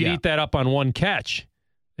go. You could eat that up on one catch.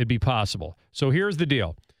 It'd be possible. So here's the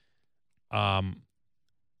deal.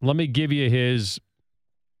 Let me give you his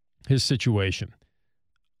situation.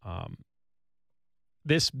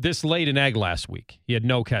 This laid an egg last week. He had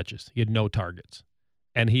no catches. He had no targets.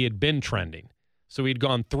 And he had been trending. So he'd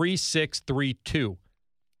gone 3-6, 3-2.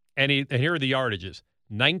 And here are the yardages.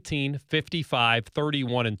 19, 55,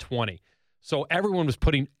 31, and 20. So everyone was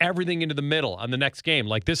putting everything into the middle on the next game.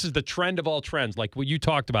 Like, this is the trend of all trends, like what you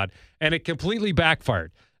talked about. And it completely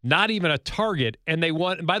backfired. Not even a target. And they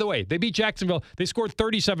won. And by the way, they beat Jacksonville. They scored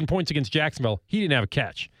 37 points against Jacksonville. He didn't have a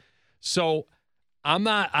catch. So I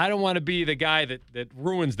don't want to be the guy that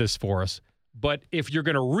ruins this for us. But if you're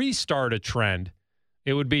going to restart a trend,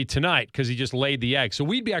 it would be tonight because he just laid the egg. So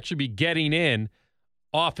we'd actually be getting in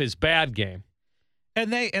off his bad game.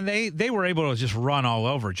 And they were able to just run all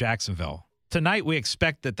over Jacksonville. Tonight we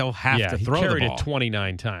expect that they'll have to throw the ball. He carried it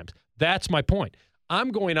 29 times. That's my point.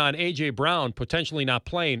 I'm going on A.J. Brown potentially not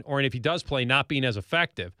playing, or if he does play, not being as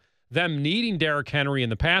effective. Them needing Derrick Henry in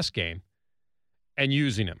the pass game and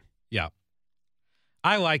using him. Yeah.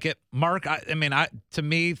 I like it. Mark, to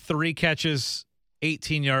me, 3 catches,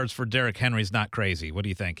 18 yards for Derrick Henry is not crazy. What do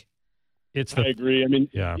you think? I agree. I mean,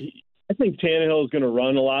 yeah. I think Tannehill is going to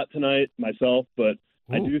run a lot tonight myself, but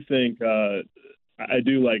I do think I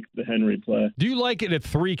do like the Henry play. Do you like it at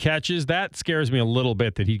 3 catches? That scares me a little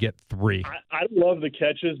bit that he'd get 3. I love the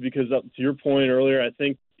catches because, to your point earlier, I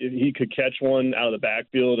think if he could catch one out of the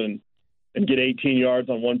backfield and get 18 yards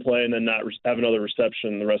on one play and then not have another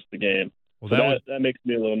reception the rest of the game. Well, So that makes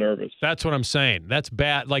me a little nervous. That's what I'm saying. That's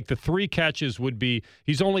bad. Like the 3 catches would be –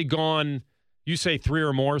 he's only gone – you say 3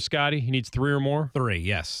 or more, Scotty? He needs 3 or more? 3,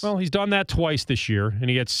 yes. Well, he's done that twice this year, and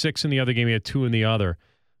he had 6 in the other game. He had 2 in the other.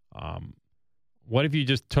 What if you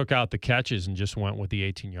just took out the catches and just went with the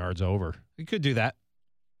 18 yards over? We could do that.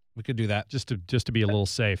 Just to be a little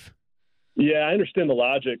safe. Yeah, I understand the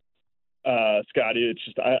logic, Scotty. It's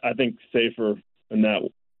just I think safer than that,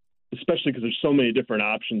 especially because there's so many different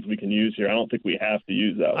options we can use here. I don't think we have to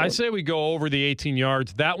use that one. I say we go over the 18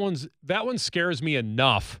 yards. That one scares me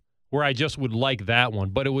enough where I just would like that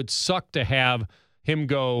one, but it would suck to have him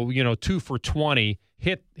go, 2 for 20,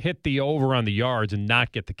 hit the over on the yards and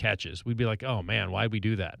not get the catches. We'd be like, oh man, why'd we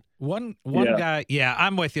do that? One guy, yeah,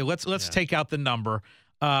 I'm with you. Let's take out the number.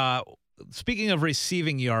 Speaking of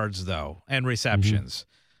receiving yards though and receptions,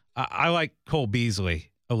 I like Cole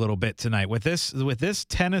Beasley a little bit tonight. With this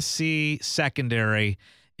Tennessee secondary,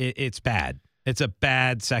 it's bad. It's a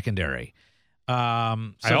bad secondary.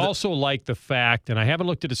 I also like the fact, and I haven't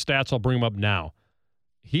looked at his stats, I'll bring him up now.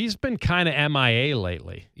 He's been kind of MIA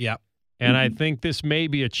lately. Yep. And I think this may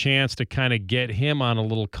be a chance to kind of get him on a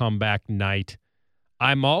little comeback night.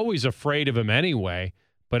 I'm always afraid of him anyway,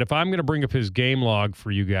 but if I'm going to bring up his game log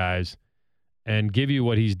for you guys and give you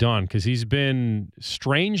what he's done, because he's been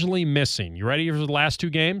strangely missing. You ready for the last 2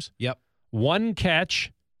 games? Yep. 1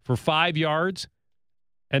 catch for 5 yards,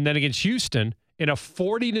 and then against Houston in a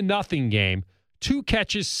 40-0 game, 2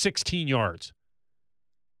 catches, 16 yards.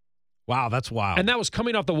 Wow, that's wild. And that was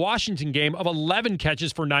coming off the Washington game of 11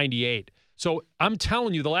 catches for 98. So I'm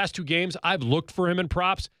telling you, the last 2 games, I've looked for him in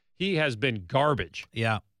props. He has been garbage.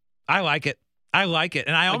 Yeah. I like it.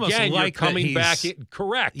 And I almost Again, like you're coming that back.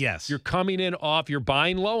 Correct. Yes. You're coming in off. You're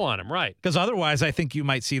buying low on him, right? Because otherwise, I think you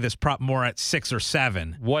might see this prop more at 6 or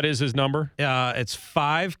 7. What is his number? It's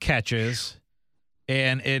 5 catches,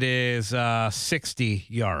 and it is 60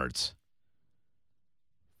 yards.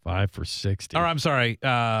 5 for 60. Or I'm sorry,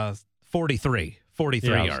 43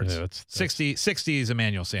 Yeah, yards. yeah, that's 60 is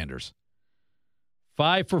Emmanuel Sanders.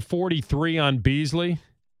 5 for 43 on Beasley.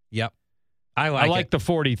 Yep. I like like the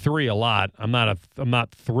 43 a lot. I'm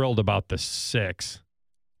not thrilled about the 6.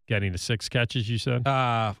 Getting to 6 catches, you said?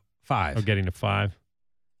 5. Oh, getting to 5.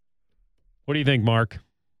 What do you think, Mark?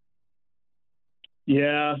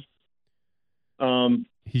 Yeah.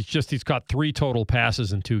 He's caught 3 total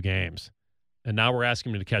passes in 2 games. And now we're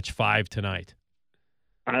asking him to catch 5 tonight.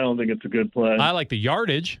 I don't think it's a good play. I like the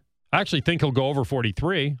yardage. I actually think he'll go over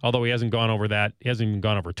 43, although he hasn't gone over that. He hasn't even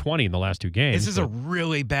gone over 20 in the last 2 games. This is a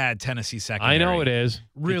really bad Tennessee secondary. I know it is.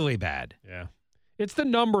 Really bad. Yeah. It's the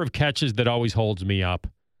number of catches that always holds me up.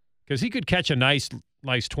 Because he could catch a nice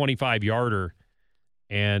 25-yarder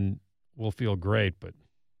and we'll feel great. But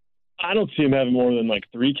I don't see him having more than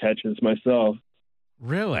 3 catches myself.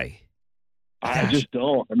 Really? I just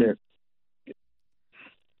don't. I mean,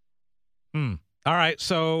 All right.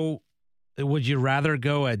 So would you rather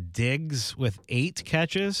go a Diggs with 8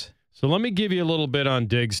 catches? So let me give you a little bit on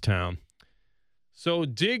Diggstown. So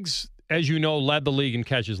Diggs, as you know, led the league in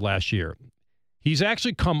catches last year. He's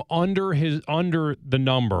actually come under the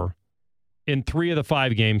number in 3 of the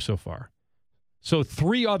 5 games so far. So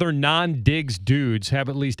 3 other non-Diggs dudes have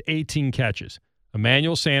at least 18 catches.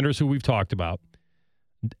 Emmanuel Sanders, who we've talked about,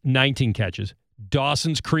 19 catches.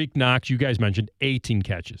 Dawson's Creek Knox, you guys mentioned, 18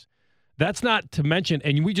 catches. That's not to mention,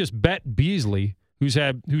 and we just bet Beasley, who's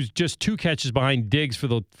just 2 catches behind Diggs for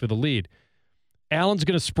the lead. Allen's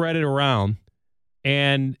going to spread it around,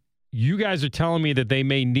 and you guys are telling me that they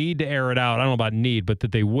may need to air it out. I don't know about need, but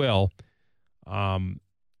that they will.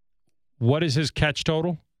 What is his catch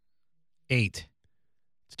total? 8.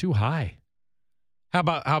 It's too high. How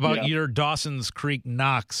about your Dawson's Creek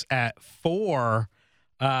Knox at 4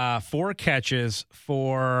 catches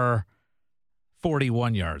for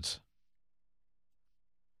 41 yards?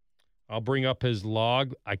 I'll bring up his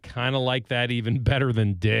log. I kind of like that even better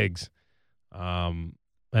than Diggs. And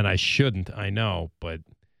I shouldn't, I know, but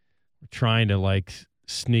we're trying to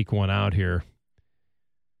sneak one out here.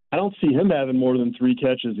 I don't see him having more than 3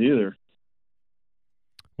 catches either.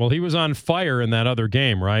 Well, he was on fire in that other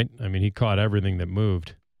game, right? I mean, he caught everything that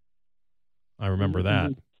moved. I remember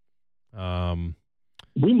that.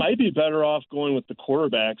 We might be better off going with the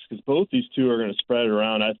quarterbacks because both these 2 are going to spread it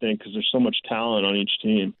around, I think, because there's so much talent on each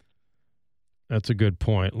team. That's a good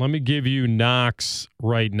point. Let me give you Knox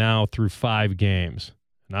right now through 5 games.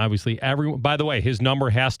 And obviously, by the way, his number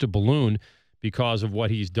has to balloon because of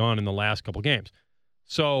what he's done in the last couple games.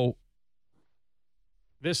 So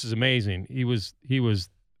this is amazing.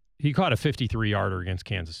 He caught a 53-yarder against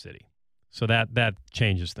Kansas City. So that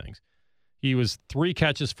changes things. He was 3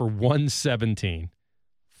 catches for 117,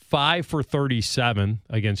 5 for 37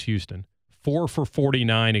 against Houston, 4 for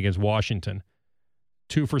 49 against Washington,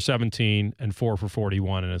 2 for 17, and 4 for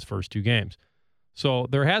 41 in his first 2 games. So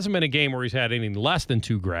there hasn't been a game where he's had anything less than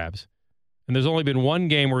 2 grabs. And there's only been one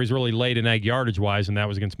game where he's really laid an egg yardage-wise, and that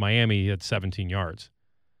was against Miami at 17 yards.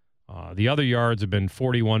 The other yards have been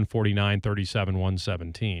 41, 49, 37,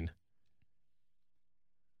 117.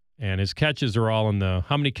 And his catches are all in the –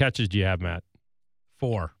 how many catches do you have, Matt?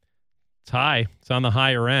 4. It's high. It's on the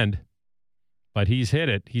higher end. But he's hit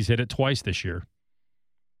it. He's hit it twice this year.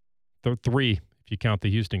 3 if you count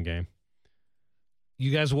the Houston game.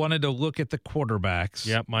 You guys wanted to look at the quarterbacks.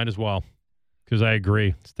 Yep, might as well. Because I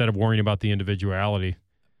agree. Instead of worrying about the individuality.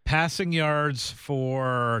 Passing yards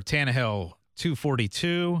for Tannehill,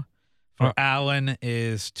 242. For Allen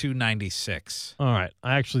is 296. All right.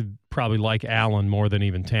 I actually probably like Allen more than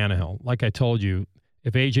even Tannehill. Like I told you,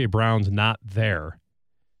 if A.J. Brown's not there,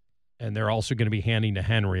 and they're also going to be handing to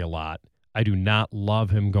Henry a lot, I do not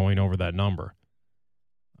love him going over that number.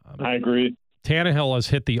 I agree. Tannehill has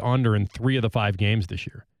hit the under in 3 of the 5 games this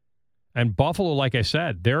year. And Buffalo, like I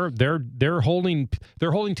said, they're holding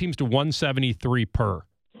teams to 173 per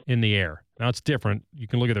in the air. Now it's different. You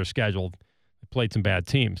can look at their schedule. They played some bad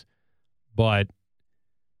teams. But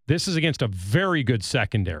this is against a very good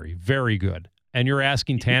secondary, very good. And you're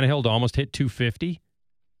asking Tannehill to almost hit 250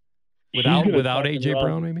 without A.J.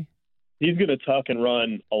 Brown, maybe? He's going to tuck and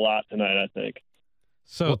run a lot tonight, I think.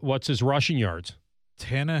 So what's his rushing yards?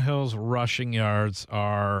 Tannehill's rushing yards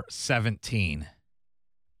are 17.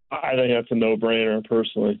 I think that's a no-brainer,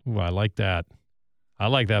 personally. Ooh, I like that. I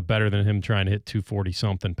like that better than him trying to hit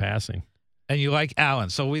 240-something passing. And you like Allen.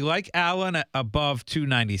 So we like Allen at above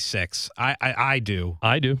 296. I do.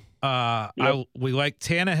 I do. Yep. We like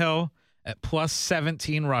Tannehill at plus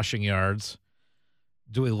 17 rushing yards.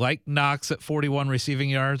 Do we like Knox at 41 receiving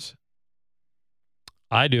yards?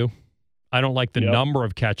 I do. I don't like the number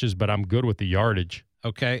of catches, but I'm good with the yardage.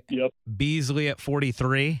 Okay. Yep. Beasley at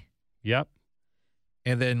 43. Yep.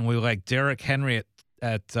 And then we like Derrick Henry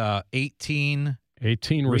at 18.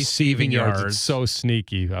 18 receiving yards. It's so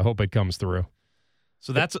sneaky. I hope it comes through.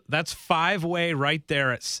 So that's 5-way right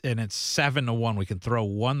there, and it's 7-1. We can throw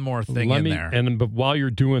one more thing in there. But while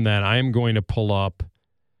you're doing that, I am going to pull up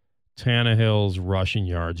Tannehill's rushing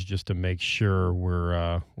yards just to make sure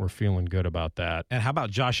we're feeling good about that. And how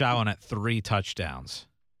about Josh Allen at 3 touchdowns?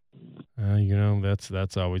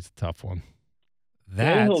 That's always a tough one.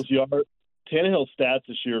 Tannehill's stats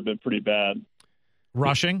this year have been pretty bad.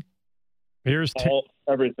 Rushing? Here's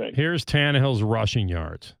everything. Here's Tannehill's rushing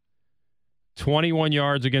yards. 21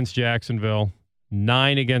 yards against Jacksonville,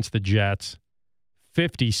 9 against the Jets,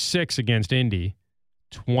 56 against Indy,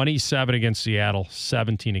 27 against Seattle,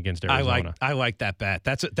 17 against Arizona. I like that bet.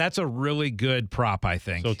 That's a really good prop, I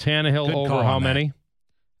think. So Tannehill Good over how many? That.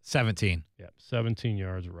 17. Yep, 17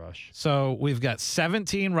 yards rush. So we've got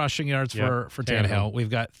 17 rushing yards for Tannehill. We've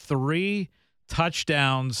got 3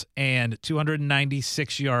 touchdowns and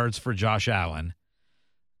 296 yards for Josh Allen.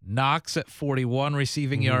 Knox at 41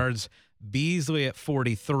 receiving yards. Beasley at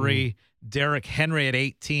 43. Derrick Henry at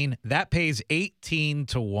 18. That pays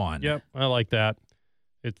 18-1. Yep, I like that.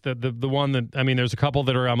 It's the one that, I mean, there's a couple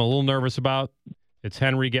that I'm a little nervous about. It's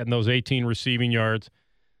Henry getting those 18 receiving yards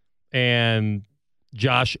and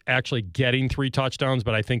Josh actually getting 3 touchdowns,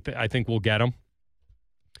 but I think we'll get them.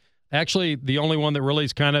 Actually, the only one that really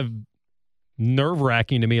is kind of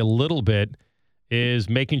nerve-wracking to me a little bit is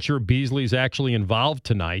making sure Beasley's actually involved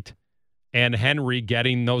tonight and Henry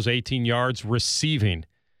getting those 18 yards receiving.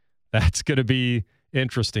 That's going to be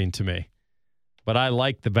interesting to me. But I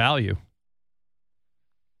like the value.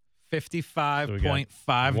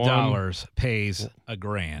 $55.5 pays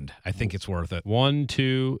 $1,000. I think it's worth it. 1,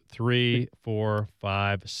 2, 3, 4,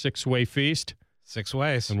 5, 6-way feast. 6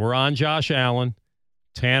 ways. And we're on Josh Allen.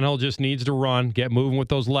 Tannehill just needs to run, get moving with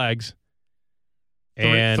those legs.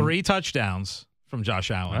 And 3 touchdowns from Josh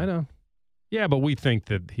Allen. I know. Yeah, but we think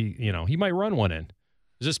that he might run one in.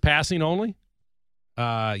 Is this passing only?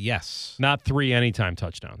 Yes. Not 3 anytime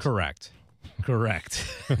touchdowns. Correct.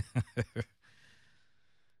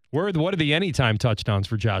 What are the anytime touchdowns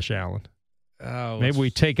for Josh Allen? Oh, maybe we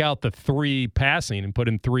take out the 3 passing and put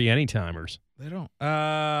in 3 anytimers. They don't.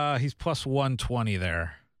 He's plus 120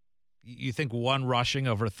 there. You think 1 rushing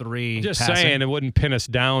over 3 I'm just passing? saying it wouldn't pin us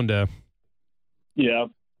down to. Yeah.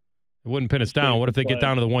 It wouldn't pin us down. What if they get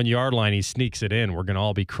down to the 1 yard line? He sneaks it in. We're going to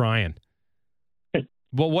all be crying.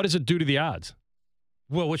 Well, what does it do to the odds?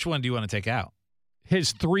 Well, which one do you want to take out?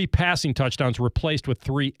 His 3 passing touchdowns replaced with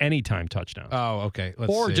 3 anytime touchdowns. Oh, okay.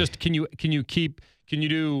 Let's or see. just can you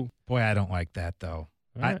do? Boy, I don't like that though.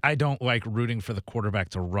 All right. I don't like rooting for the quarterback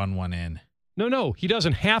to run one in. No, he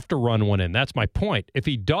doesn't have to run one in. That's my point. If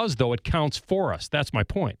he does, though, it counts for us. That's my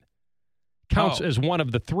point. Counts as one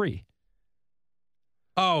of the 3.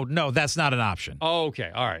 Oh, no, that's not an option. Oh,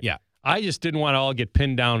 okay. All right. Yeah. I just didn't want to all get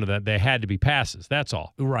pinned down to that. They had to be passes. That's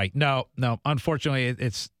all. Right. No. Unfortunately,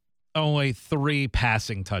 it's only 3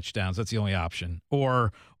 passing touchdowns. That's the only option.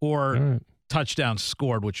 Or touchdowns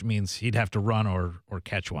scored, which means he'd have to run or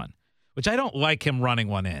catch one, which I don't like him running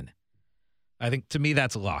one in. I think, to me,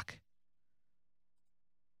 that's luck.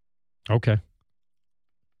 Okay.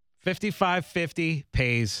 55.50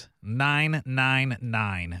 pays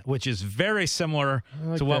 $9.99, which is very similar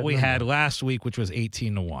to what we had last week, which was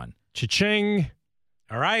 18-1. Cha-ching.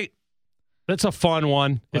 All right. That's a fun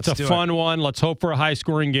one. It's a fun one. Let's hope for a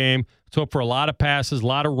high-scoring game. Let's hope for a lot of passes, a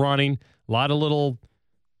lot of running, a lot of little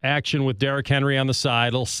action with Derrick Henry on the side,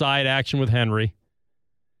 a little side action with Henry.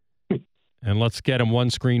 And let's get him one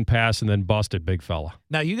screen pass and then bust it, big fella.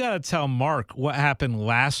 Now, you got to tell Mark what happened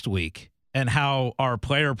last week and how our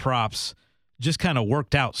player props just kind of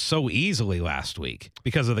worked out so easily last week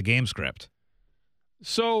because of the game script.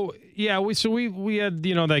 So, yeah, we had,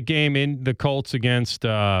 that game in the Colts against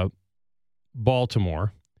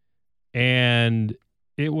Baltimore, and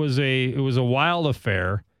it was a wild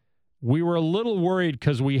affair. We were a little worried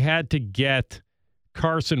because we had to get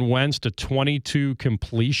Carson Wentz to 22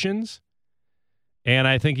 completions. And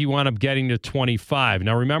I think he wound up getting to 25.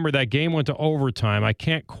 Now, remember, that game went to overtime. I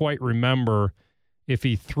can't quite remember if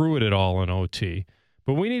he threw it at all in OT.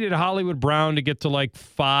 But we needed Hollywood Brown to get to like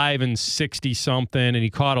 5 and 60-something, and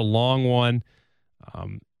he caught a long one.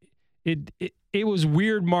 It was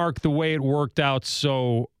weird, Mark, the way it worked out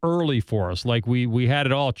so early for us. Like we had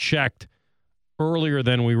it all checked earlier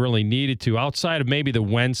than we really needed to, outside of maybe the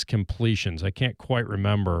Wentz completions. I can't quite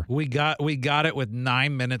remember. We got it with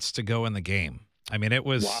 9 minutes to go in the game. I mean, it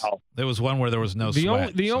was one where there was no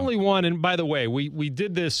sweat. The only one, and by the way, we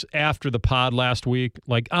did this after the pod last week.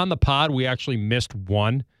 Like on the pod, we actually missed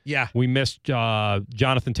one. Yeah. We missed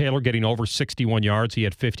Jonathan Taylor getting over 61 yards. He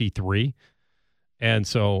had 53. And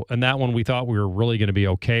that one we thought we were really going to be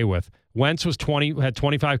okay with. Wentz had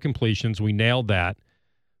 25 completions. We nailed that.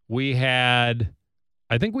 I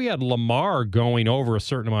think we had Lamar going over a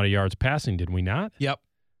certain amount of yards passing, did we not? Yep.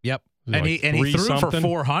 And he threw for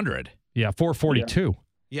 400. Yeah, 442.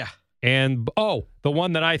 Yeah. And the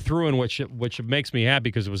one that I threw in, which makes me happy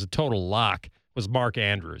because it was a total lock, was Mark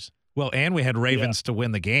Andrews. Well, and we had Ravens to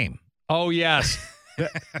win the game. Oh yes,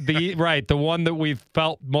 the one that we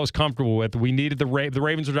felt most comfortable with. We needed the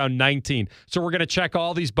Ravens were down 19, so we're going to check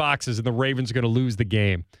all these boxes, and the Ravens are going to lose the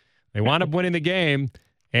game. They wound up winning the game,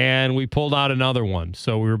 and we pulled out another one.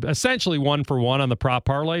 So we were essentially 1 for 1 on the prop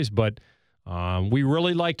parlays, but we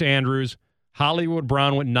really liked Andrews. Hollywood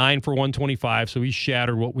Brown went 9 for 125, so he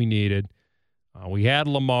shattered what we needed. We had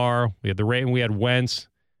Lamar, we had we had Wentz,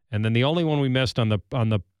 and then the only one we missed on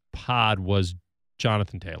the pod was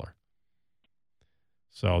Jonathan Taylor.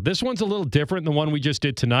 So this one's a little different than the one we just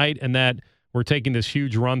did tonight, in that we're taking this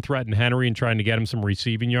huge run threat in Henry and trying to get him some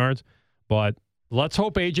receiving yards. But let's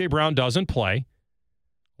hope A.J. Brown doesn't play.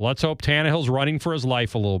 Let's hope Tannehill's running for his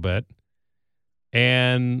life a little bit.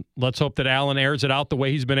 And let's hope that Allen airs it out the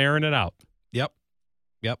way he's been airing it out.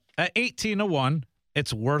 Yep. At 18-1,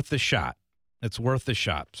 it's worth the shot.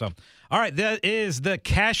 So, all right, that is the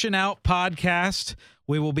Cashin' Out podcast.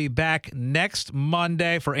 We will be back next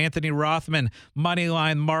Monday for Anthony Rothman,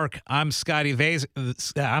 Moneyline Mark. I'm Scotty Vegas.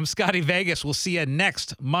 We'll see you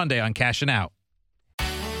next Monday on Cashin' Out.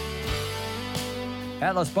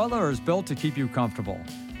 Atlas Butler is built to keep you comfortable,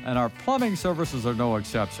 and our plumbing services are no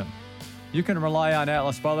exception. You can rely on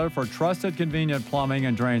Atlas Butler for trusted, convenient plumbing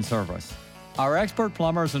and drain service. Our expert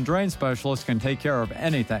plumbers and drain specialists can take care of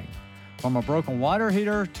anything, from a broken water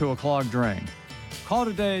heater to a clogged drain. Call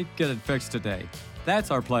today, get it fixed today.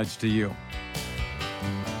 That's our pledge to you.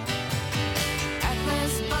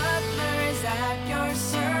 Atlas Butler is at your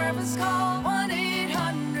service call.